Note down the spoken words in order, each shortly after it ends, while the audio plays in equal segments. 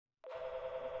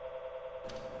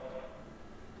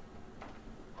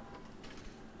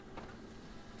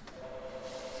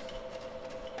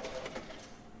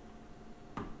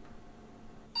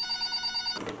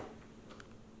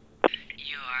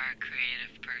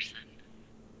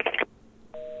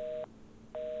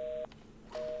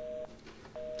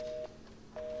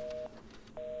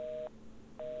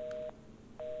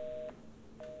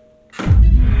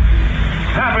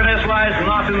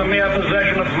in the mere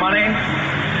possession of money.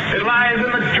 It lies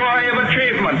in the joy of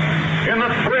achievement, in the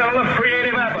thrill of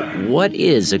creative effort. What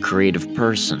is a creative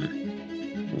person?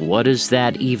 What does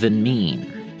that even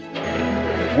mean?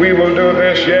 We will do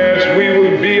this, yes, we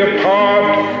will be a part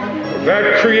of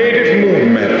that creative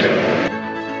movement.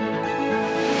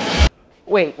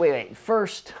 Wait.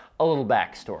 First, a little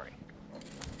backstory.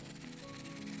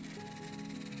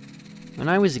 When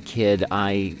I was a kid,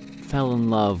 I fell in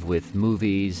love with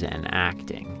movies and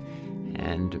acting,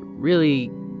 and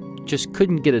really just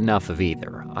couldn't get enough of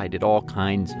either. I did all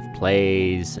kinds of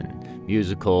plays and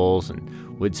musicals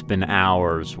and would spend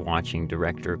hours watching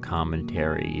director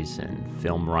commentaries and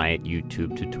film riot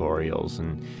YouTube tutorials,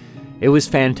 and it was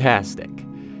fantastic.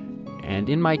 And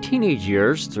in my teenage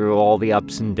years, through all the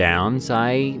ups and downs,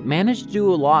 I managed to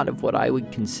do a lot of what I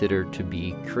would consider to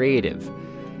be creative.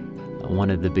 One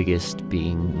of the biggest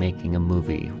being making a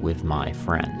movie with my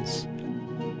friends.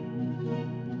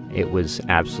 It was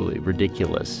absolutely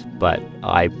ridiculous, but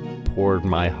I poured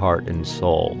my heart and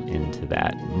soul into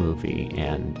that movie,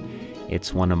 and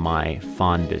it's one of my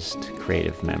fondest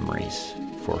creative memories,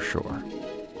 for sure.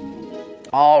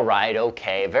 All right,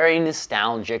 okay, very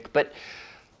nostalgic, but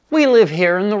we live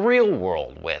here in the real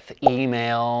world with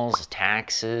emails,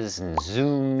 taxes, and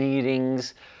Zoom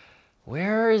meetings.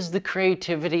 Where is the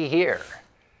creativity here?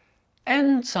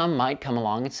 And some might come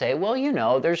along and say, well, you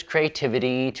know, there's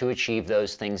creativity to achieve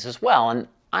those things as well. And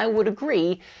I would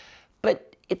agree,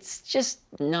 but it's just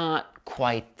not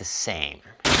quite the same.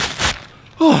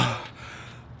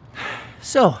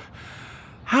 So,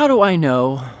 how do I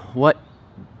know what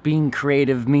being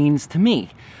creative means to me?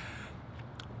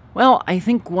 Well, I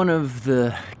think one of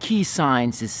the key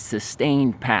signs is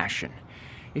sustained passion.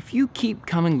 If you keep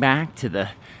coming back to the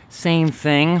same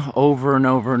thing over and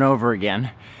over and over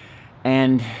again,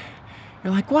 and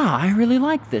you're like, wow, I really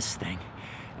like this thing.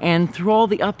 And through all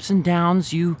the ups and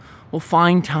downs, you will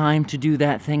find time to do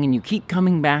that thing, and you keep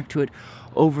coming back to it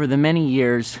over the many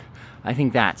years, I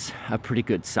think that's a pretty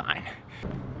good sign.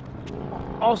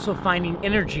 Also finding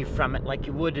energy from it like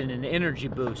you would in an energy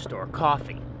boost or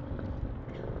coffee.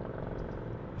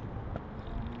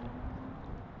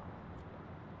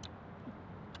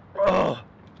 Oh,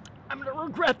 I'm gonna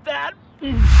regret that.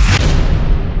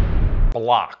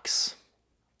 Blocks.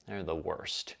 They're the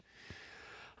worst.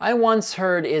 I once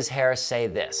heard Is Harris say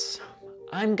this: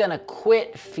 I'm gonna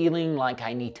quit feeling like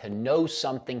I need to know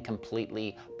something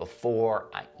completely before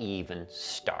I even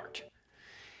start.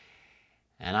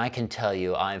 And I can tell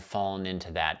you I've fallen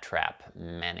into that trap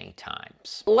many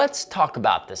times. Let's talk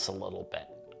about this a little bit.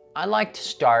 I like to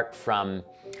start from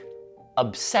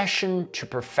obsession to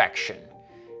perfection.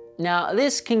 Now,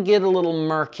 this can get a little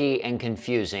murky and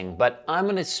confusing, but I'm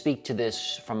going to speak to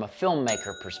this from a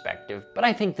filmmaker perspective, but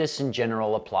I think this in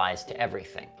general applies to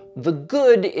everything. The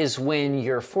good is when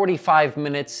you're 45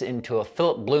 minutes into a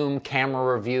Philip Bloom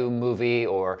camera review movie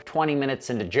or 20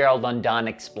 minutes into Gerald Undone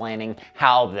explaining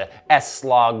how the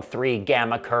S-log3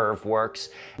 gamma curve works.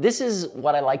 This is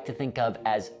what I like to think of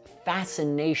as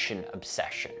fascination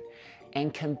obsession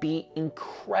and can be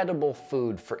incredible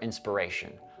food for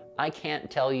inspiration. I can't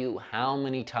tell you how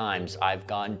many times I've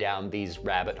gone down these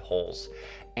rabbit holes.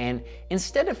 And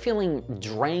instead of feeling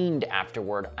drained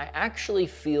afterward, I actually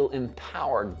feel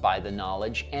empowered by the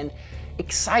knowledge and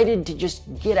excited to just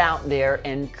get out there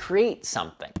and create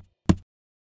something.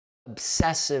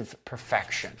 Obsessive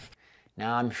perfection.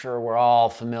 Now, I'm sure we're all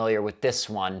familiar with this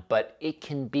one, but it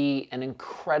can be an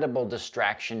incredible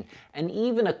distraction and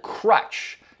even a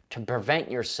crutch to prevent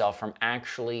yourself from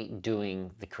actually doing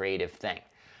the creative thing.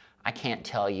 I can't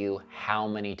tell you how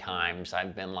many times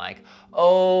I've been like,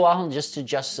 oh, I'll just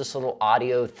adjust this little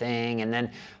audio thing, and then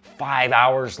 5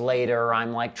 hours later,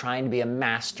 I'm like trying to be a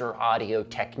master audio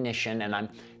technician, and I'm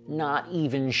not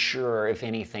even sure if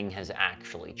anything has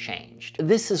actually changed.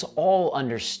 This is all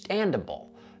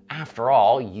understandable. After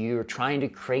all, you're trying to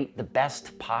create the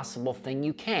best possible thing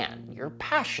you can. You're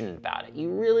passionate about it.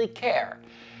 You really care.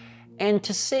 And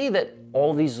to say that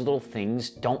all these little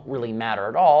things don't really matter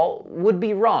at all would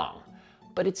be wrong.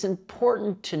 But it's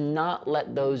important to not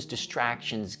let those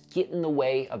distractions get in the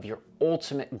way of your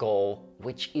ultimate goal,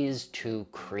 which is to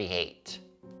create.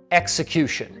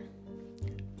 Execution.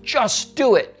 Just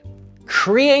do it.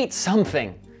 Create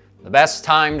something. The best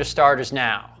time to start is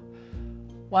now.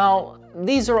 While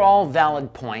these are all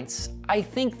valid points, I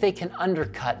think they can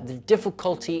undercut the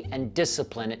difficulty and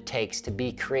discipline it takes to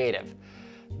be creative.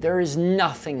 There is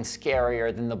nothing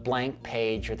scarier than the blank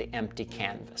page or the empty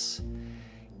canvas.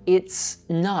 It's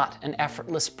not an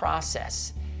effortless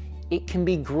process. It can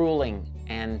be grueling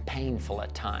and painful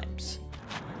at times.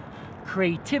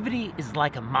 Creativity is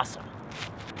like a muscle.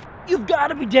 you've got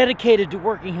to be dedicated to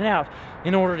working it out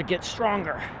in order to get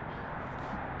stronger.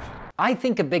 I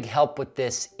think a big help with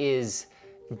this is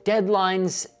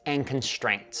deadlines and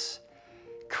constraints.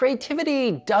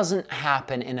 Creativity doesn't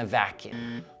happen in a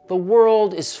vacuum. The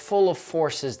world is full of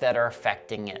forces that are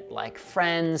affecting it, like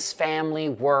friends, family,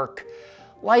 work.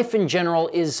 Life in general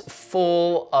is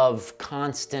full of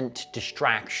constant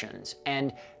distractions,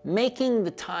 and making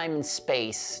the time and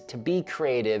space to be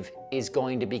creative is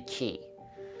going to be key.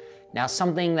 Now,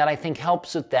 something that I think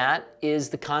helps with that is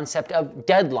the concept of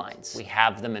deadlines. We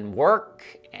have them in work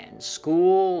and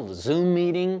school, the Zoom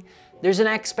meeting. There's an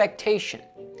expectation.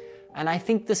 And I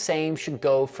think the same should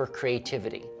go for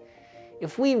creativity.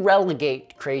 If we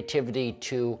relegate creativity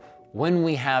to when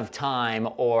we have time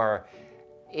or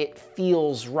it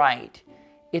feels right,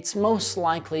 it's most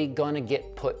likely going to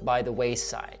get put by the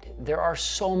wayside. There are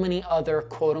so many other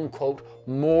quote-unquote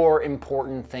more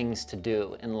important things to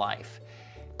do in life.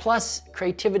 Plus,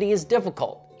 creativity is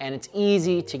difficult and it's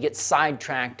easy to get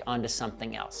sidetracked onto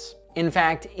something else. In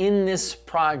fact, in this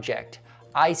project,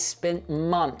 I spent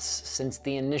months since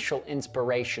the initial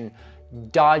inspiration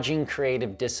dodging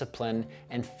creative discipline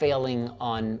and failing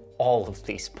on all of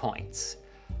these points.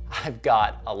 I've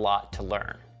got a lot to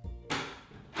learn.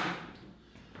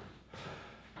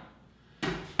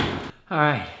 All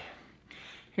right,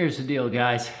 here's the deal,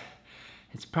 guys.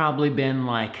 It's probably been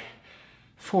like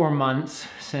 4 months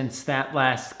since that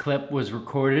last clip was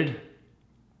recorded,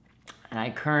 and I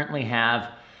currently have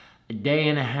a day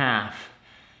and a half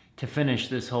to finish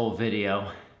this whole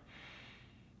video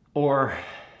or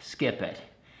skip it.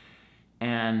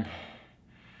 And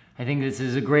I think this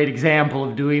is a great example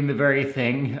of doing the very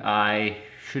thing I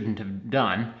shouldn't have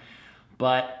done,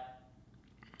 but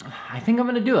I think I'm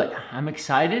gonna do it. I'm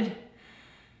excited.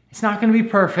 It's not gonna be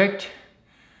perfect.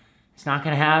 It's not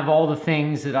gonna have all the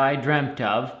things that I dreamt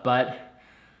of, but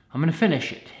I'm gonna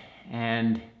finish it.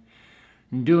 And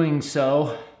in doing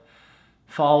so,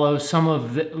 follow some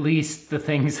of at least the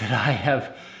things that I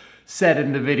have said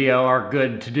in the video are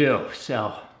good to do.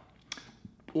 So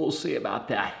we'll see about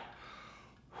that.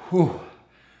 Whew.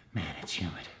 Man, it's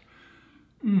humid.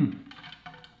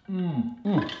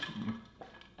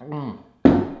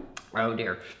 Oh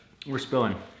dear, we're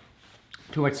spilling.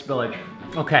 Too much spillage.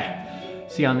 Okay,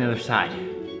 see you on the other side.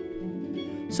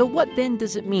 So what then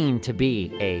does it mean to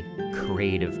be a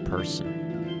creative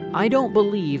person? I don't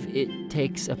believe it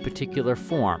takes a particular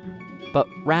form, but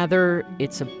rather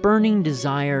it's a burning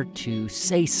desire to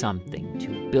say something,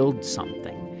 to build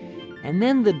something, and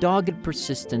then the dogged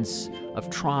persistence of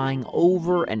trying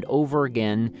over and over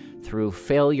again through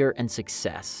failure and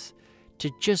success to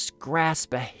just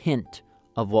grasp a hint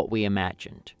of what we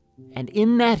imagined. And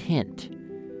in that hint,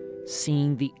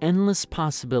 seeing the endless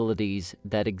possibilities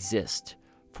that exist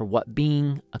for what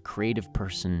being a creative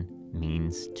person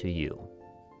means to you.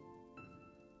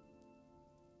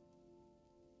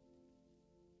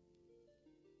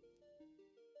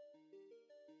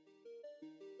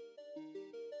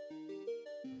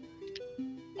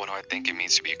 What do I think it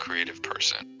means to be a creative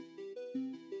person?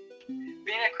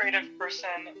 Being a creative person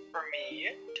for me,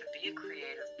 To be a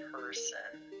creative person.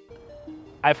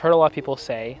 I've heard a lot of people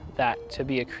say that to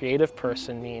be a creative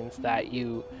person means that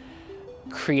you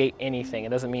create anything. It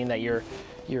doesn't mean that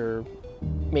you're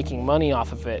making money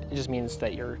off of it. It just means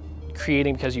that you're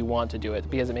creating because you want to do it,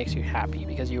 because it makes you happy,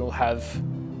 because you have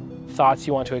thoughts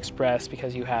you want to express,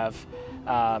 because you have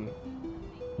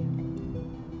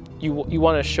you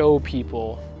want to show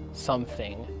people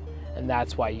something, and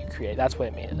that's why you create. That's what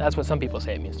it means. That's what some people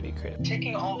say it means to be creative.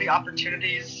 Taking all the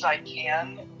opportunities I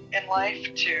can in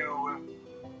life to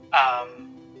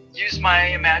use my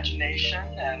imagination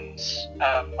and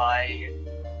my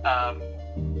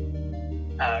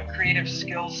creative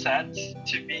skill sets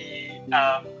to be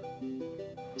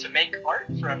to make art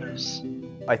for others.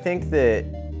 I think that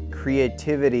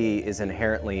creativity is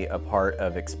inherently a part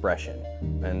of expression,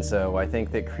 and so I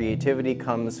think that creativity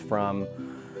comes from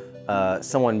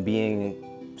someone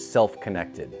being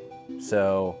self-connected.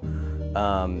 So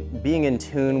being in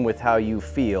tune with how you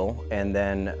feel, and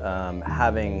then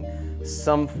having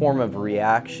some form of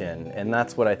reaction, and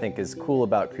that's what I think is cool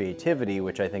about creativity,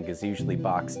 which I think is usually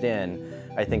boxed in.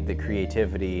 I think that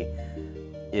creativity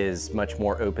is much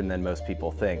more open than most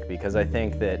people think, because I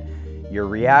think that your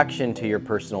reaction to your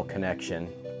personal connection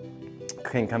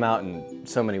can come out in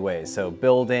so many ways. So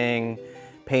building,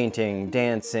 painting,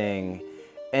 dancing,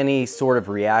 any sort of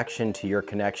reaction to your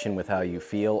connection with how you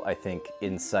feel, I think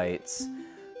incites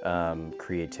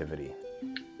creativity.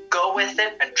 Go with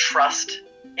it and trust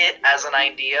it as an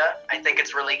idea. I think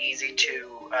it's really easy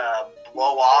to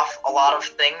blow off a lot of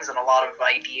things and a lot of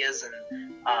ideas and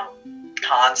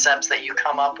concepts that you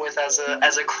come up with as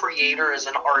a creator, as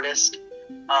an artist,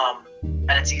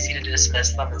 and it's easy to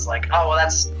dismiss them as like, oh well,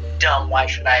 that's dumb. Why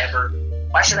should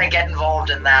I get involved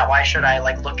in that? Why should I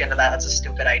like look into that? That's a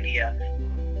stupid idea.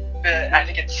 But I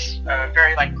think it's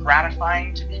very like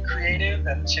gratifying to be creative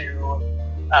and to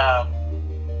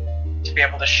be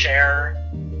able to share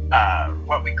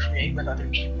what we create with other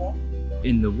people.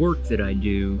 In the work that I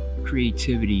do,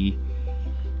 creativity,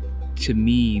 to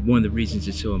me, one of the reasons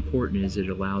it's so important is it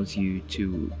allows you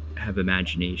to have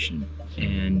imagination.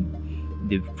 And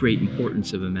the great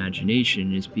importance of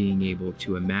imagination is being able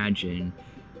to imagine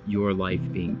your life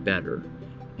being better.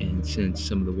 And since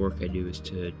some of the work I do is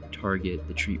to target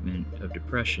the treatment of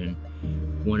depression,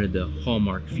 one of the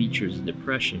hallmark features of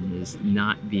depression is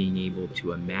not being able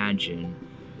to imagine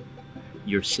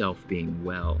yourself being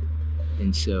well.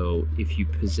 And so if you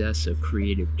possess a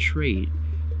creative trait,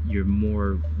 you're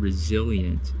more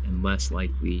resilient and less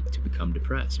likely to become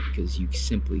depressed because you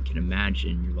simply can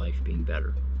imagine your life being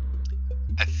better.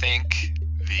 I think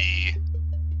the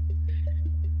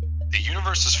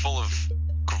universe is full of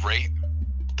great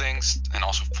things and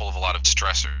also full of a lot of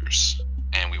stressors.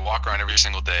 And we walk around every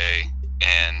single day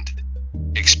and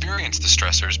experience the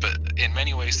stressors, but in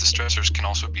many ways the stressors can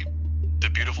also be the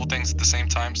beautiful things at the same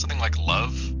time. Something like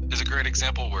love is a great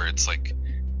example where it's like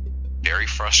very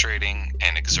frustrating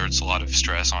and exerts a lot of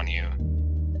stress on you,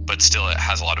 but still it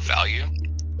has a lot of value.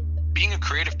 Being a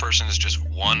creative person is just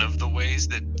one of the ways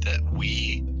that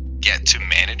we get to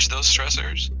manage those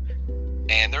stressors.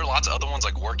 And there are lots of other ones,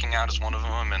 like working out is one of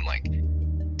them, and like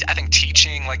I think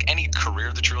teaching, like any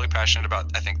career that you're really passionate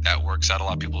about, I think that works out a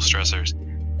lot of people's stressors.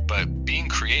 But being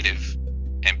creative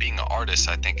and being an artist,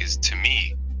 I think, is, to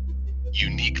me,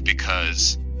 unique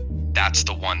because that's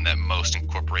the one that most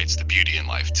incorporates the beauty in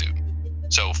life too.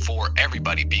 So for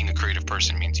everybody, being a creative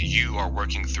person means you are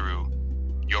working through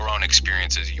your own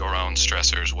experiences, your own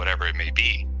stressors, whatever it may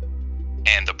be.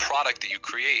 And the product that you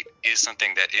create is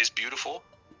something that is beautiful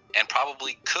and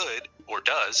probably could or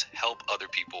does help other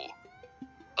people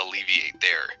alleviate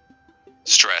their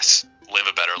stress, live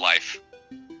a better life,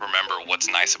 remember what's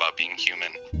nice about being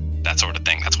human, that sort of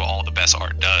thing. That's what all the best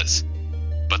art does.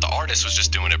 But the artist was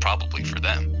just doing it probably for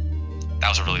them. That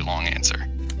was a really long answer.